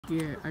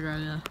here, I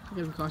gotta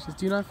be cautious.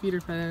 Do not feed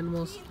or pet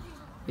animals.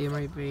 They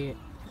might bite.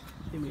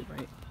 They may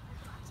bite.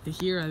 So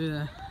here are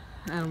the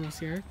animals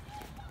here.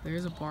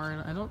 There's a barn.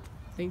 I don't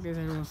think there's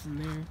animals in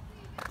there.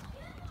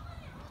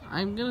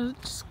 I'm gonna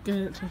just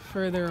get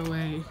further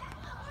away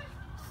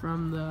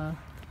from the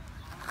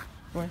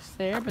horse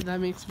there, but that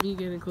makes me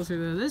getting closer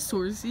to this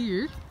horse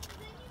here.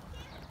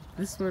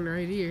 This one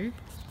right here.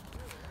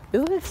 They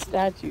look like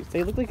statues.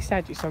 They look like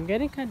statues, so I'm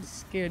getting kind of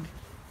scared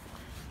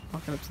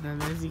walking up to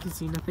them. As you can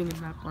see, nothing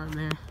in that barn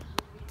there.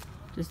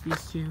 Just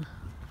these two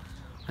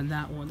and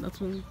that one.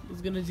 That's what I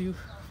was gonna do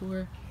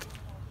for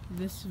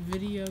this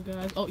video,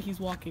 guys. Oh, he's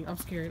walking. I'm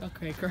scared.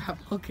 Okay, crap.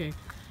 Okay.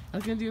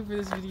 That's gonna do it for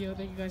this video.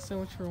 Thank you guys so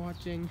much for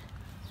watching.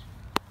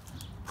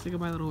 Say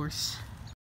goodbye, little horse.